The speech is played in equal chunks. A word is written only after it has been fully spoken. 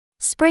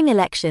Spring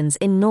elections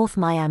in North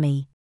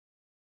Miami.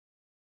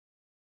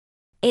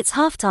 It's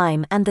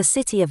halftime and the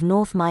city of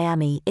North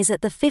Miami is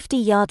at the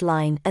 50-yard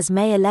line as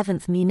May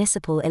 11th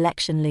municipal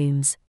election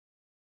looms.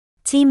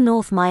 Team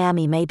North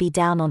Miami may be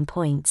down on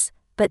points,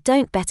 but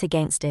don't bet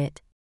against it.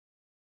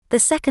 The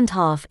second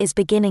half is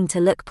beginning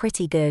to look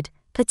pretty good,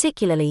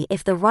 particularly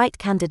if the right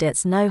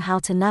candidates know how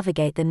to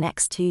navigate the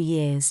next 2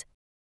 years.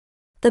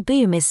 The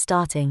boom is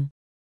starting.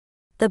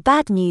 The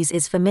bad news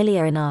is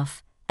familiar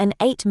enough: an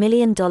 $8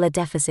 million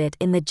deficit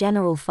in the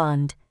general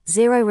fund,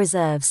 zero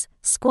reserves,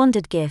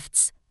 squandered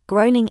gifts,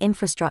 groaning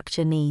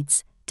infrastructure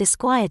needs,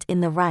 disquiet in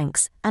the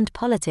ranks, and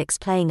politics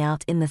playing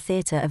out in the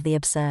theater of the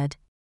absurd.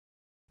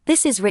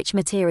 This is rich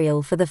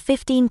material for the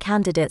 15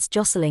 candidates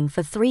jostling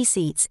for 3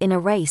 seats in a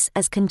race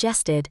as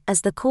congested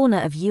as the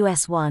corner of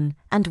US 1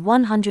 and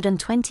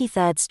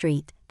 123rd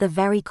Street, the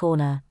very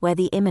corner where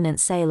the imminent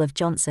sale of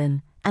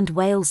Johnson and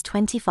Wales'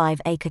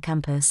 25-acre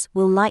campus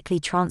will likely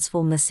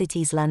transform the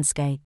city's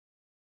landscape.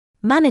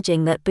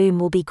 Managing that boom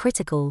will be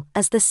critical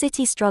as the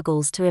city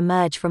struggles to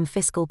emerge from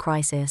fiscal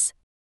crisis.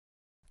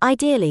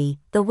 Ideally,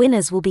 the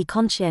winners will be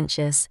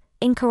conscientious,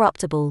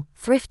 incorruptible,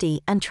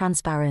 thrifty, and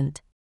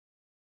transparent.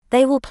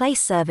 They will place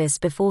service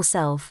before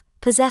self,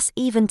 possess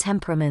even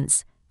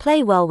temperaments,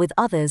 play well with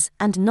others,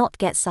 and not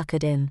get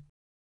suckered in.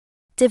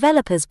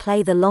 Developers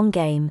play the long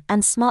game,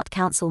 and smart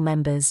council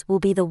members will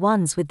be the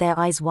ones with their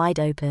eyes wide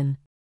open.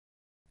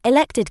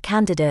 Elected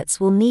candidates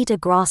will need a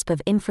grasp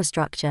of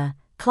infrastructure,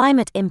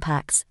 climate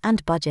impacts,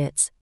 and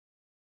budgets.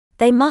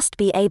 They must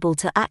be able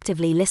to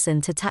actively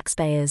listen to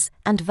taxpayers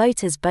and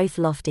voters, both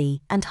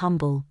lofty and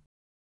humble.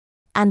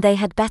 And they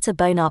had better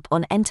bone up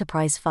on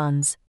enterprise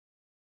funds.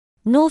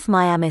 North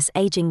Miami's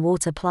aging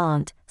water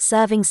plant,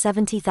 serving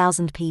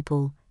 70,000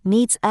 people,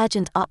 needs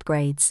urgent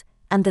upgrades,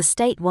 and the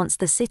state wants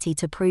the city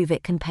to prove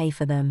it can pay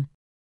for them.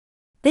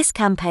 This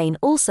campaign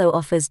also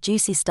offers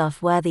juicy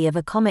stuff worthy of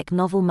a comic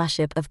novel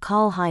mashup of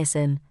Carl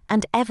Hiaasen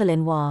and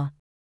Evelyn Waugh.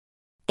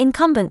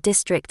 Incumbent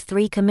District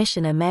 3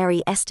 Commissioner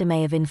Mary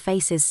Estemayevin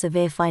faces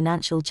severe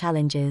financial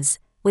challenges,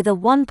 with a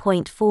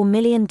 $1.4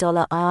 million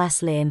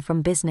IRS lien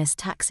from business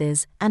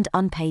taxes and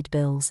unpaid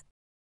bills.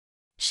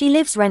 She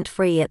lives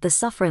rent-free at the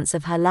sufferance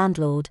of her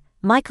landlord,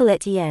 Michael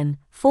Etienne,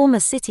 former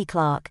city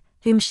clerk,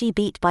 whom she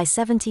beat by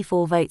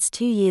 74 votes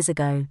 2 years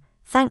ago,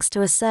 thanks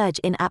to a surge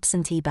in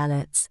absentee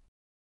ballots.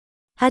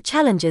 Her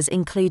challenges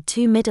include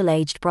 2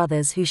 middle-aged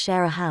brothers who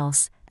share a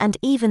house, and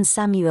even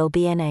Samuel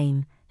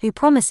Biename, who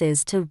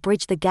promises to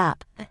bridge the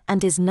gap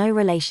and is no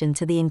relation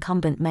to the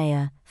incumbent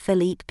mayor,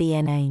 Philippe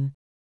Biename.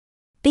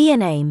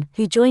 Biename,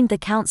 who joined the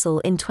council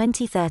in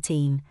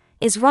 2013,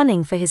 is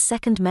running for his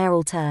second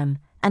mayoral term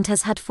and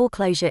has had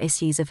foreclosure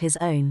issues of his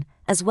own,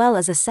 as well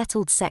as a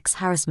settled sex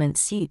harassment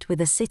suit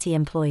with a city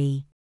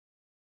employee.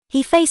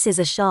 He faces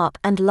a sharp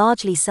and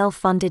largely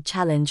self-funded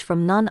challenge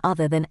from none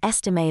other than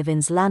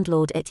Estemayevin's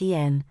landlord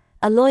Etienne,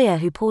 a lawyer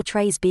who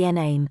portrays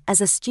Biename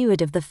as a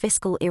steward of the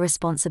fiscal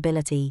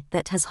irresponsibility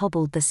that has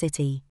hobbled the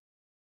city.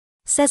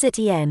 Says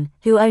Etienne,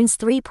 who owns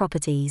 3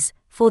 properties,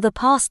 for the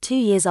past 2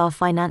 years our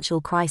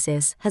financial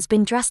crisis has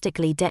been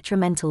drastically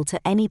detrimental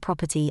to any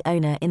property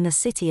owner in the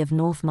city of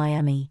North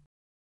Miami.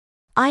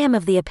 I am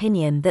of the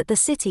opinion that the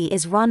city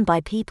is run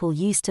by people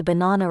used to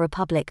banana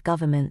republic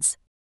governments.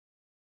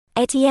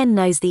 Etienne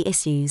knows the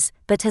issues,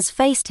 but has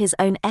faced his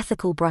own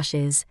ethical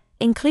brushes,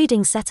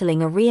 including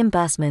settling a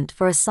reimbursement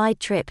for a side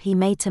trip he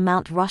made to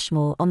Mount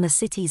Rushmore on the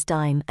city's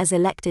dime as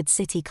elected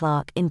city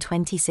clerk in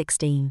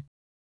 2016.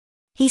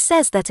 He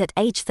says that at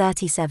age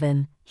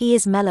 37, he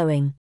is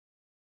mellowing.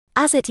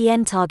 As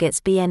Etienne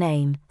targets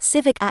Biename,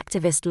 civic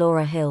activist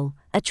Laura Hill,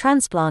 a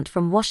transplant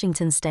from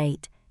Washington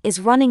state, is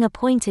running a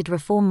pointed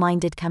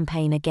reform-minded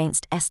campaign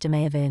against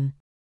Estemayevin.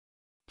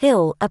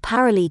 Hill, a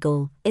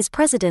paralegal, is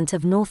president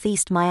of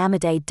Northeast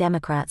Miami-Dade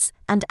Democrats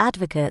and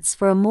advocates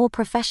for a more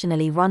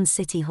professionally run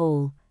city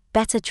hall,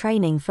 better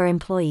training for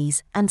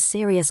employees, and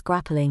serious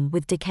grappling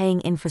with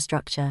decaying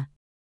infrastructure.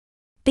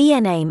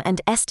 Biename and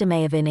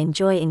Estemayevin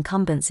enjoy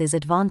incumbency's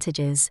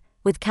advantages,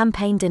 with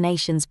campaign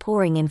donations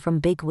pouring in from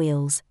big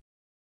wheels.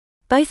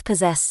 Both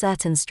possess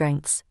certain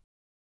strengths.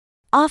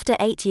 After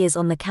 8 years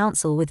on the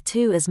council with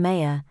 2 as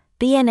mayor,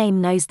 Biename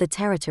knows the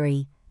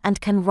territory and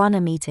can run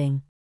a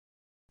meeting.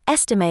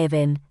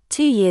 Estemayevin,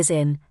 2 years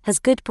in, has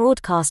good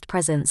broadcast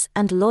presence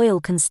and loyal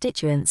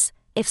constituents,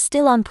 if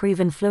still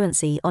unproven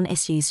fluency on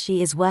issues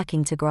she is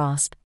working to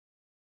grasp.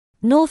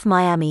 North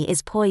Miami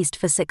is poised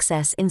for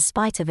success in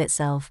spite of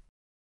itself.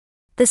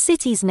 The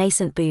city's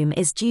nascent boom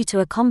is due to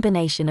a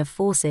combination of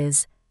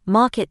forces: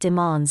 market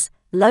demands,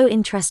 low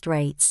interest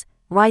rates,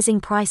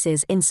 rising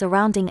prices in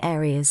surrounding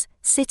areas,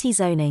 city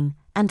zoning,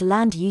 and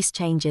land use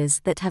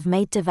changes that have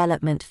made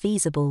development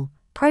feasible,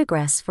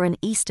 progress for an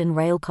eastern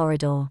rail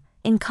corridor,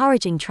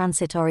 encouraging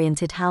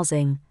transit-oriented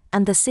housing,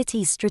 and the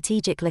city's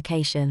strategic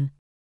location.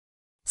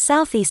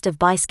 Southeast of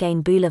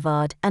Biscayne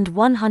Boulevard and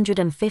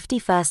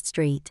 151st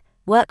Street,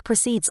 work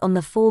proceeds on the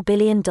 $4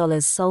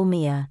 billion Sol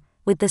Mia,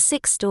 with the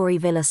 6-story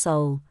Villa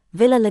Sol,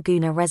 Villa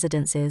Laguna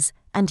Residences,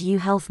 and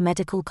UHealth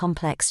Medical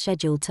Complex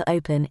scheduled to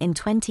open in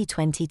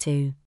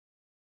 2022.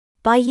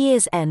 By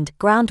year's end,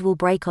 ground will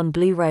break on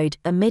Blue Road,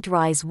 a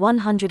mid-rise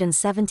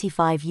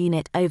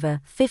 175-unit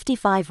over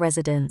 55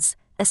 residents,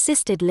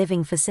 assisted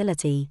living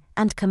facility,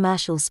 and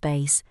commercial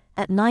space,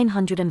 at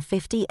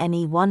 950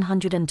 NE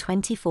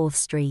 124th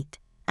Street,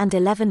 and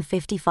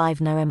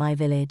 1155 Noemi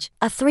Village,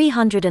 a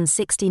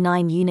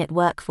 369-unit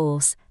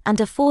workforce and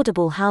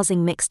affordable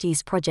housing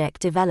mixed-use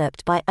project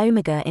developed by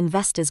Omega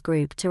Investors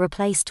Group to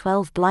replace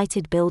 12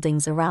 blighted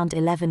buildings around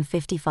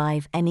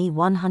 1155 NE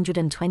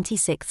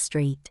 126th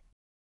Street.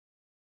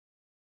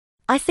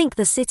 I think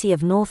the city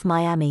of North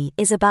Miami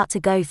is about to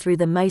go through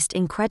the most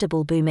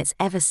incredible boom it's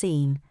ever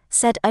seen,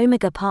 said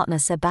Omega partner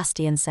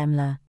Sebastian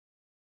Semler.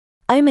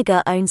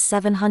 Omega owns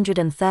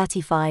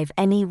 735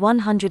 NE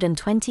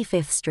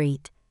 125th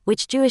Street,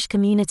 which Jewish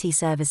Community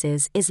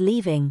Services is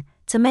leaving,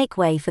 to make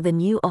way for the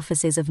new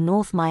offices of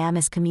North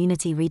Miami's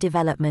Community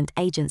Redevelopment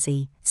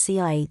Agency,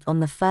 CIA,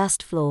 on the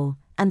first floor,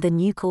 and the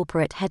new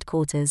corporate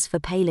headquarters for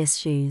Payless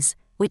Shoes,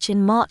 which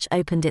in March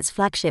opened its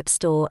flagship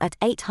store at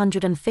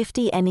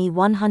 850 NE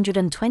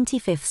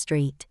 125th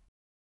Street.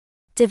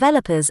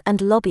 Developers and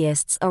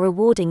lobbyists are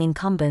rewarding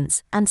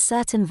incumbents and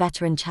certain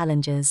veteran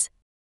challengers.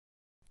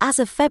 As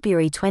of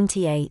February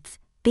 28,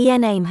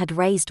 BNAIM had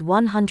raised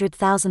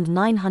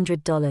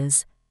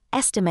 $100,900,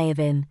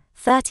 estimated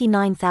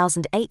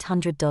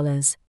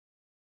 $39,800.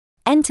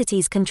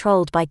 Entities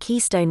controlled by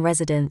Keystone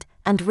resident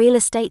and real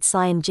estate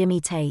scion Jimmy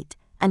Tate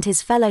and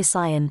his fellow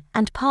scion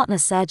and partner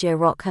Sergio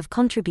Rock have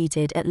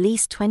contributed at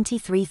least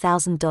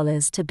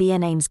 $23,000 to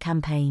BNAIM's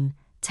campaign,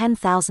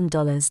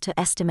 $10,000 to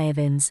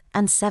Estimations,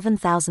 and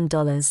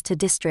 $7,000 to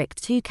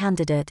District 2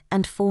 candidate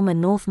and former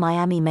North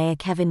Miami Mayor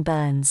Kevin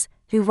Burns,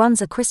 who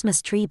runs a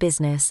Christmas tree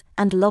business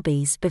and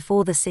lobbies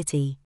before the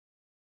city.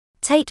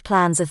 Tate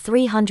plans a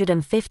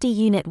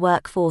 350-unit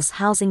workforce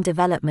housing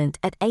development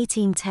at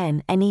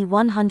 1810 NE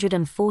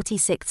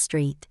 146th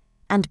Street,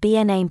 and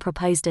BNAIM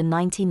proposed a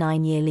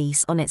 99-year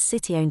lease on its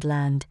city-owned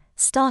land,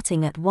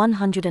 starting at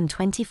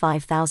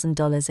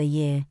 $125,000 a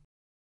year.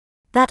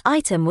 That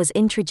item was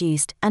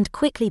introduced and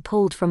quickly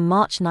pulled from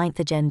March 9th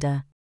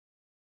agenda.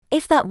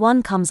 If that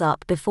one comes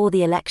up before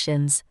the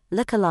elections,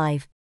 look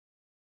alive.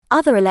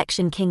 Other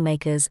election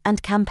kingmakers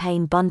and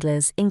campaign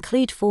bundlers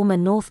include former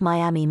North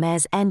Miami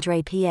mayors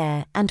Andre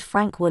Pierre and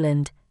Frank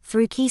Wooland,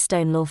 through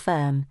Keystone Law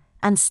Firm,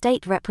 and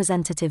State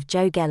Representative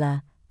Joe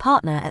Geller,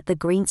 partner at the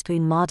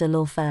Greenspoon Marder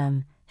Law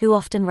Firm, who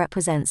often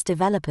represents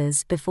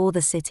developers before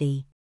the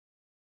city.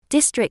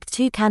 District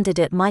 2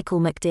 candidate Michael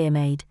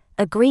McDermott,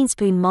 a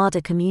Greenspoon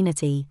Marder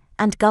community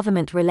and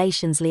government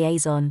relations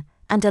liaison,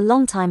 and a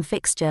longtime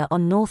fixture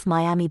on North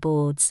Miami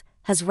boards,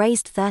 has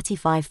raised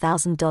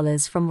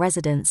 $35,000 from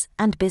residents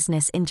and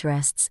business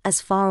interests as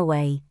far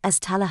away as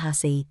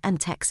Tallahassee and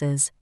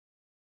Texas.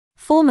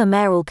 Former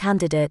mayoral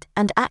candidate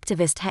and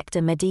activist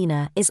Hector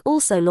Medina is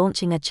also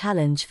launching a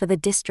challenge for the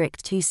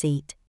District 2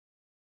 seat.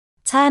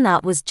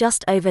 Turnout was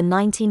just over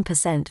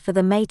 19% for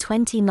the May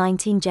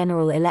 2019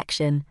 general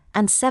election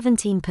and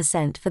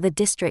 17% for the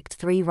District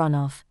 3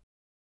 runoff.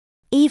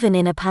 Even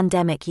in a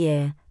pandemic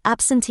year,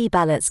 absentee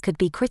ballots could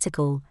be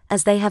critical,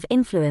 as they have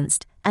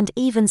influenced and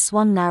even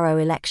swung narrow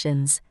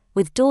elections,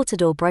 with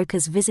door-to-door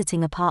brokers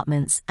visiting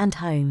apartments and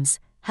homes,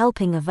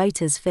 helping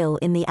voters fill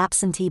in the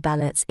absentee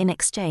ballots in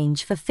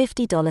exchange for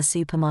 $50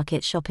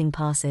 supermarket shopping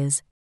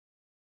passes.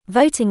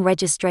 Voting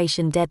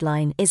registration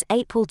deadline is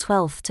April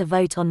 12 to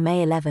vote on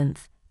May 11.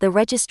 The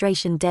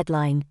registration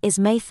deadline is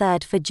May 3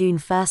 for June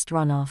 1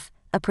 runoff,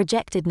 a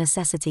projected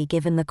necessity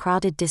given the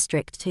crowded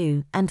District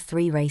 2 and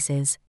 3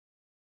 races.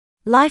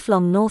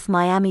 Lifelong North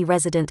Miami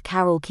resident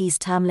Carol Key's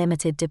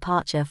term-limited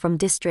departure from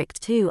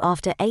District 2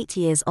 after 8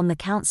 years on the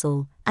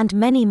council, and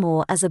many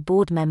more as a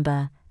board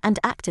member and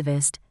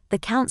activist, the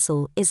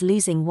council is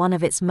losing one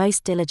of its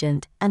most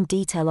diligent and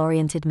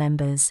detail-oriented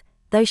members,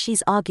 though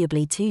she's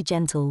arguably too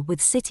gentle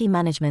with city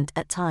management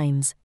at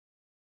times.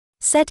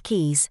 Said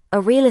Keys,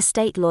 a real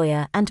estate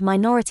lawyer and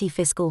minority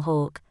fiscal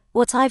hawk,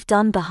 "What I've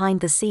done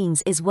behind the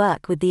scenes is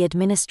work with the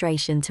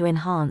administration to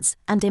enhance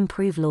and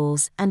improve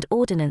laws and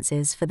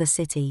ordinances for the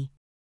city.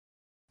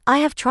 I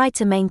have tried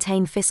to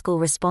maintain fiscal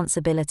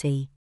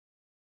responsibility.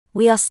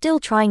 We are still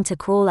trying to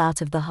crawl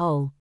out of the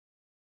hole.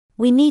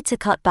 We need to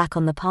cut back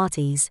on the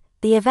parties,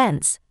 the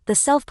events, the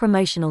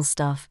self-promotional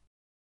stuff.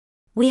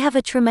 We have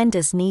a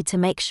tremendous need to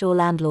make sure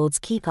landlords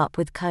keep up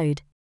with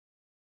code.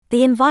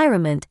 The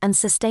environment and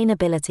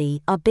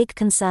sustainability are big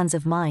concerns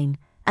of mine,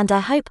 and I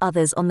hope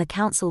others on the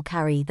council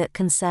carry that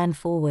concern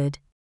forward."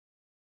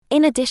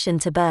 In addition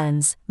to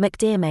Burns,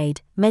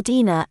 McDermott,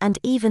 Medina and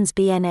Evans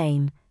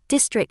BNAIM,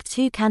 District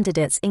 2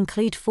 candidates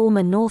include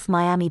former North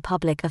Miami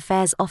Public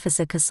Affairs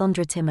Officer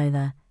Cassandra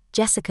Timother,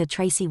 Jessica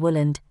Tracy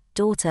Wooland,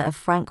 daughter of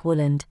Frank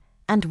Wooland,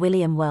 and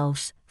William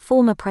Welsh,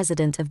 former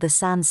president of the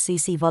Sans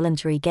Souci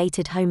Voluntary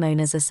Gated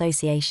Homeowners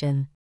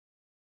Association.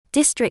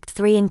 District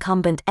 3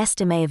 incumbent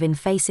Estimaevin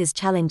faces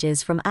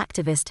challenges from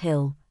activist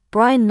Hill,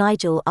 Brian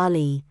Nigel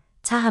Ali,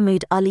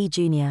 Tahamoud Ali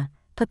Jr.,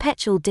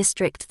 perpetual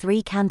District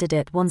 3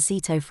 candidate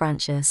Juancito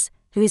Francis,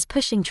 who is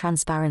pushing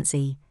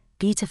transparency,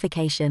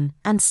 beautification,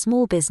 and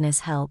small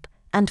business help,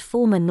 and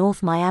former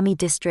North Miami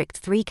District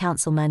 3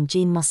 Councilman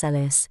Gene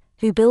Marcellus,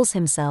 who bills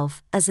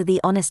himself as the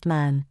honest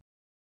man.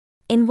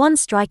 In one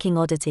striking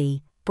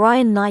oddity,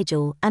 Brian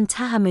Nigel and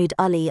Tahammud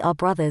Ali are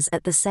brothers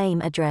at the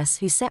same address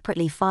who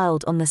separately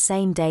filed on the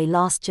same day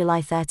last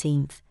July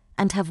 13,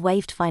 and have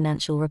waived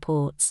financial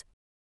reports.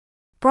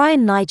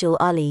 Brian Nigel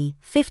Ali,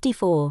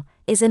 54,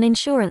 is an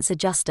insurance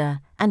adjuster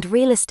and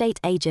real estate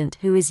agent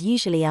who is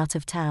usually out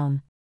of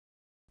town.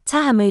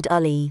 Tahammud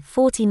Ali,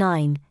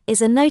 49,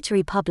 is a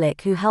notary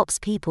public who helps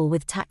people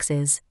with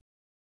taxes.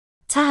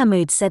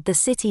 Tahammud said the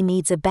city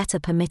needs a better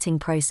permitting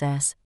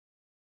process.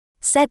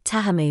 Said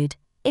Tahammud,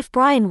 "If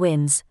Brian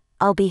wins,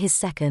 I'll be his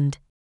second.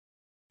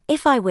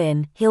 If I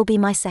win, he'll be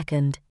my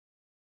second."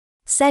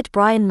 Said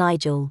Brian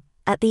Nigel,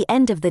 "At the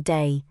end of the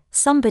day,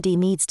 somebody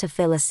needs to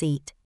fill a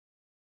seat.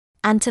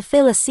 And to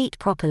fill a seat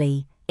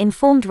properly,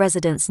 informed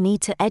residents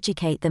need to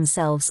educate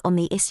themselves on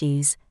the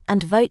issues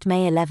and vote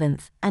May 11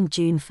 and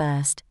June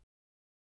 1.